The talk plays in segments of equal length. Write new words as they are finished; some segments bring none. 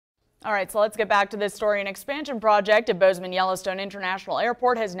All right, so let's get back to this story. An expansion project at Bozeman Yellowstone International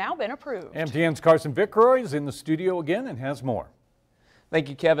Airport has now been approved. MTN's Carson Vickroy is in the studio again and has more. Thank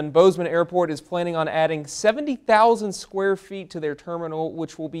you, Kevin. Bozeman Airport is planning on adding 70,000 square feet to their terminal,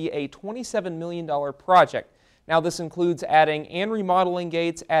 which will be a $27 million project. Now, this includes adding and remodeling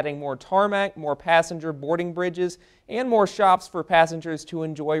gates, adding more tarmac, more passenger boarding bridges, and more shops for passengers to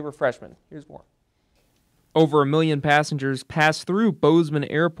enjoy refreshment. Here's more. Over 1 million passengers passed through Bozeman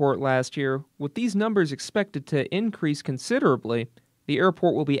Airport last year. With these numbers expected to increase considerably, the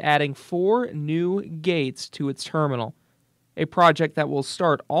airport will be adding 4 new gates to its terminal, a project that will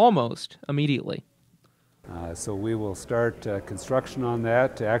start almost immediately. So we will start construction on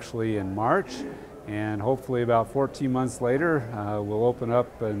that actually in March, and hopefully about 14 months later we'll open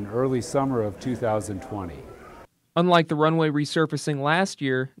up in early summer of 2020. Unlike the runway resurfacing last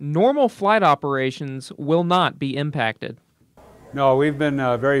year, normal flight operations will not be impacted. No, we've been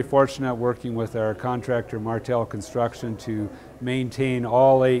very fortunate working with our contractor Martel Construction to maintain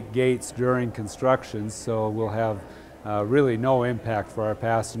all 8 gates during construction, so we'll have really no impact for our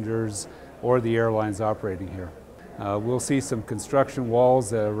passengers or the airlines operating here. We'll see some construction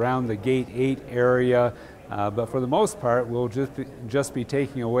walls around the Gate 8 area, but for the most part we'll just be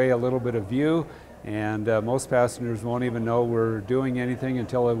taking away a little bit of view, and most passengers won't even know we're doing anything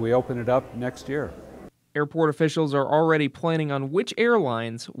until we open it up next year. Airport officials are already planning on which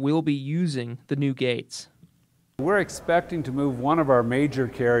airlines will be using the new gates. We're expecting to move one of our major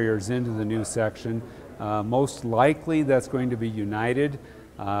carriers into the new section. Most likely that's going to be United.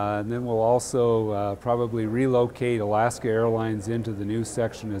 And then we'll also probably relocate Alaska Airlines into the new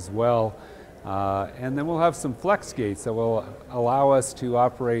section as well. And then we'll have some flex gates that will allow us to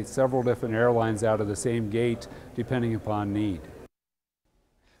operate several different airlines out of the same gate depending upon need.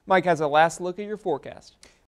 Mike has a last look at your forecast.